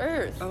back to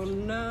Earth. Oh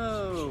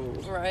no.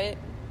 Right?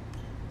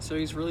 So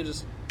he's really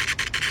just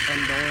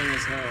annoying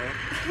as hell.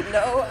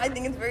 No, I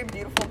think it's very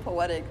beautiful and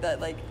poetic that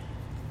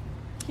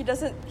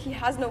he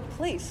has no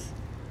place.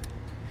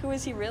 Who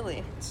is he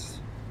really? It's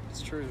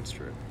true.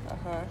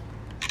 Uh-huh.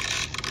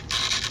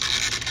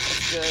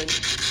 That's good.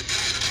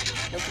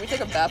 Yo, can we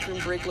take a bathroom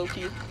break,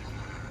 low-key?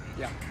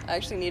 Yeah. I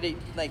actually need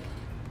to,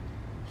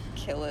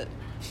 kill it.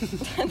 Who's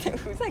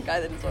that guy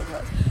that is talking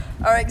about?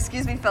 Alright,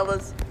 excuse me,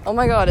 fellas. Oh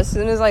my god, as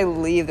soon as I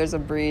leave, there's a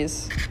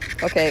breeze.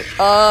 Okay,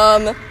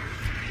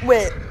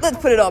 wait, let's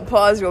put it on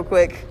pause real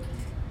quick.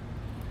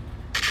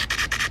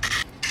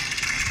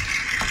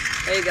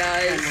 Hey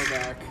guys.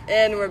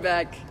 And we're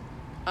back.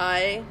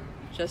 I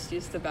just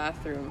used the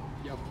bathroom.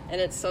 Yep. And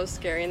it's so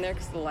scary in there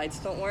because the lights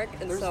don't work.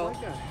 And There's so. a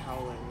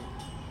howling.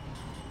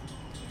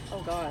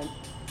 Oh god.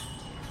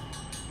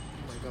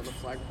 Oh my god, the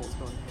flagpole's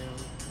going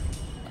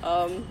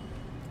ham.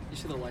 You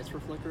see the lights were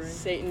flickering?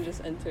 Satan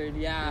just entered.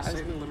 Yeah.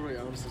 Satan literally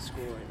owns the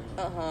school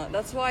right now.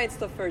 That's why it's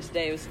the first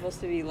day. It was supposed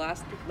to be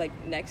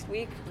next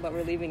week, but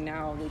we're leaving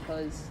now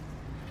because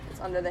it's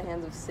under the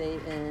hands of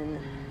Satan.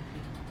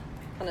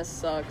 Kind of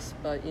sucks,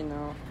 but what can you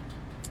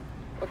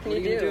do? What are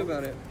you gonna do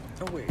about it?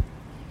 Oh wait,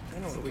 I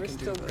know what we We're can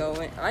do. still about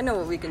going. I know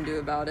what we can do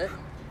about it.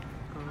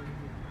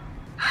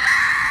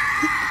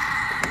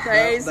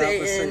 Hey,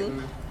 Satan.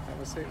 That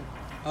was Satan.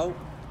 Oh,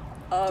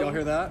 did y'all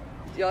hear that?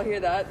 Do y'all hear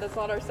that? That's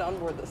not our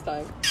soundboard this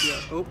time. Yeah.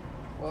 Oh.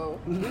 Whoa.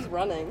 Who's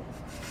running?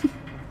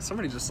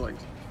 Somebody just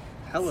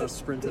hella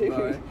sprinted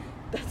by.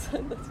 That's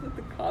what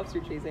the cops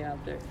are chasing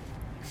after. I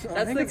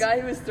That's think the it's- guy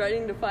who was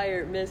threatening to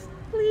fire Miss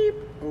Bleep.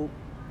 Oh,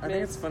 I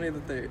think it's Miss. funny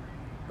that they.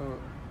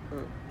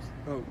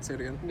 Oh, say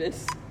it again.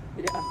 Miss.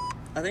 Yeah.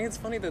 I think it's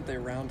funny that they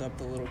round up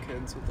the little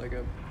kids with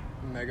a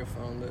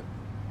megaphone that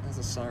has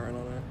a siren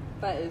on it.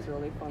 That is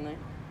really funny.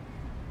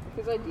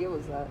 Whose idea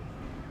was that?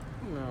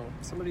 I don't know.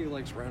 Somebody who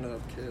likes rounding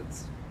up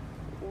kids.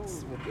 With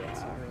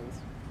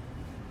sirens.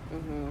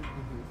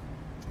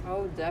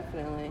 Oh,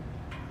 definitely.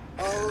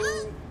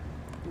 Oh,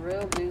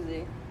 real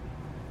doozy.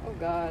 Oh,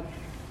 God.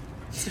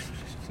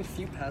 If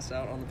you pass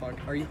out on the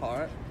podcast, are you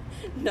hot?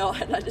 No,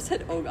 I just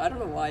said, oh, God. I don't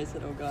know why I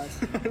said, oh, God.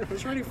 I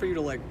was ready for you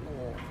to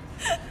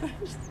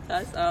Just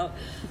pass out.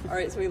 All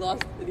right, so we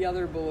lost the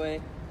other boy.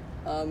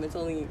 It's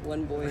only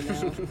one boy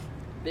now.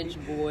 Bitch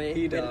boy.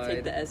 He We had to take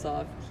died. the S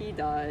off. He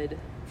died.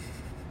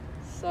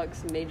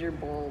 Sucks. Major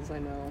balls, I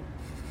know.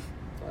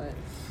 But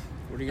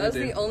What are you that's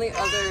gonna do? the only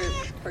other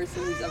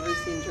person who's ever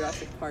seen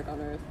Jurassic Park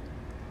on Earth.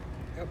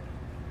 Yep.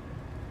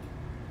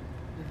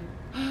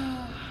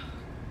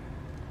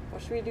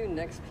 What should we do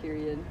next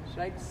period? Should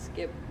I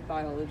skip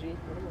biology?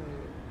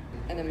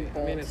 And then I mean,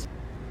 bolts?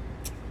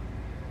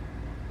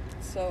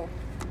 it's. So.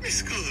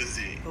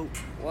 Oh.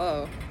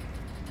 Whoa.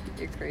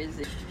 You're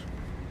crazy.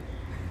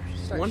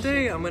 One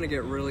day I'm gonna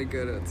get really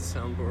good at the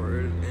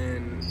soundboard,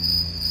 and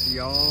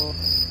y'all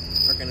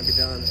are gonna be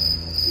done.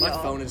 My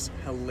Y'all. phone is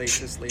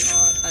hellaciously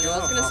hot. I know. I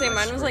was gonna say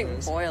mine was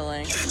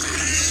boiling. Oh,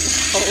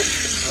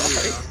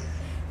 sorry.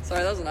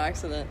 Sorry, that was an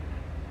accident.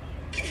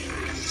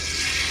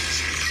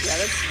 Yeah,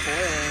 that's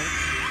boiling.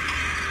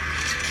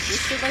 We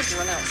should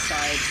run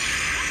outside.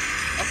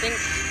 I think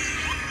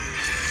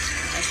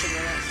I should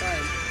run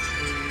outside.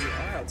 We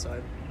are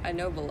outside. I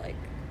know, but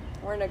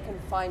we're in a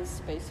confined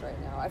space right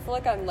now. I feel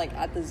like I'm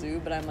at the zoo,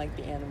 but I'm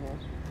the animal.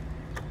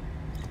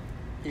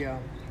 Yeah,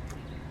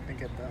 I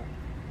get that.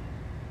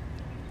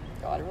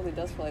 God, it really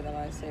does feel like that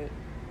when I say it.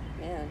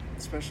 Man.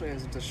 Especially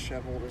as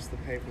disheveled as the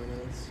pavement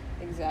is.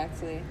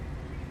 Exactly.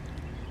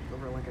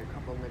 Over like a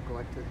couple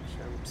neglected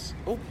chimps.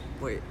 Oh,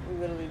 wait. We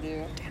literally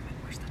do. Damn it,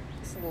 where's that?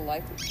 This is the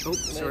life. Oh,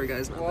 sorry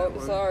guys, not Whoa, that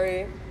one.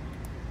 sorry.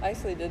 I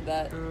actually did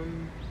that.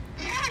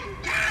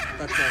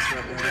 That's us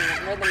right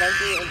now. We're the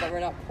monkey, but we're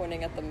not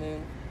pointing at the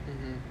moon.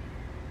 Mm-hmm.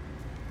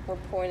 We're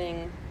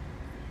pointing.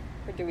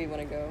 Where do we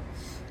want to go?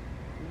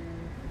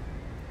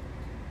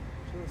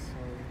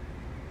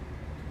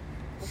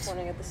 We're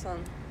pointing at the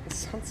sun. The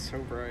sun's so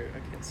bright, I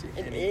can't see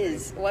It anything.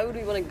 is. Why would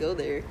we want to go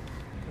there?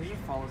 We should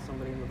follow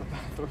somebody into the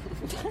bathroom.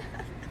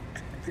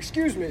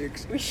 Excuse me.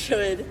 We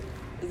should.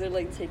 Is they're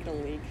like taking a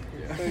leak?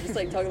 Yeah. So we're just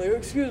like talking like,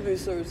 excuse me,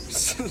 sir.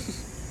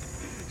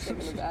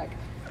 Taking it back.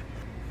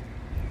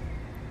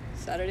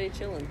 Saturday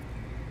chillin'.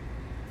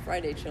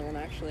 Friday chillin',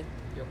 actually.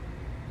 Yep.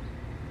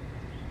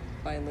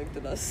 Ryan looked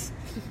at us.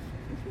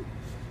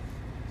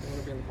 I want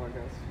to be on the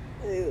podcast.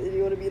 Hey, do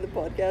you want to be in the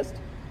podcast?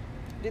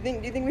 Do you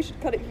think we should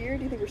cut it here?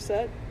 Do you think we're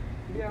set?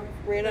 Yeah.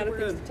 Ran out of we're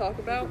things good. to talk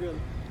about? We're good.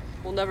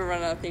 We'll never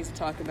run out of things to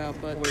talk about,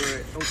 but...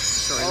 Wait. Oh,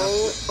 sorry.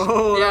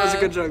 Oh, that was a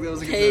good joke. That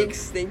was a good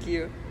Takes, joke. thank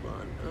you. Hold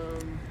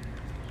on.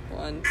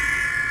 One.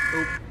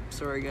 Oh,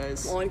 sorry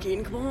guys. Come on,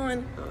 Caden, come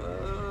on.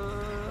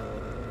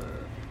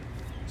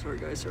 Sorry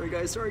guys.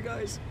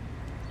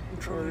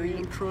 I'm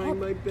Hurry trying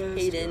my best,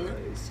 Hayden.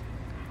 guys.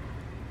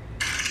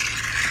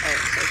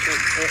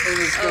 Oh, It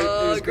was great.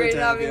 oh, it was great to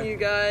have having you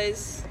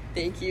guys.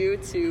 Thank you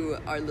to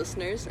our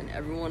listeners and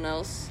everyone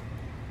else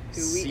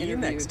who we See you interviewed.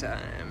 next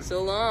time.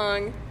 So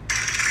long.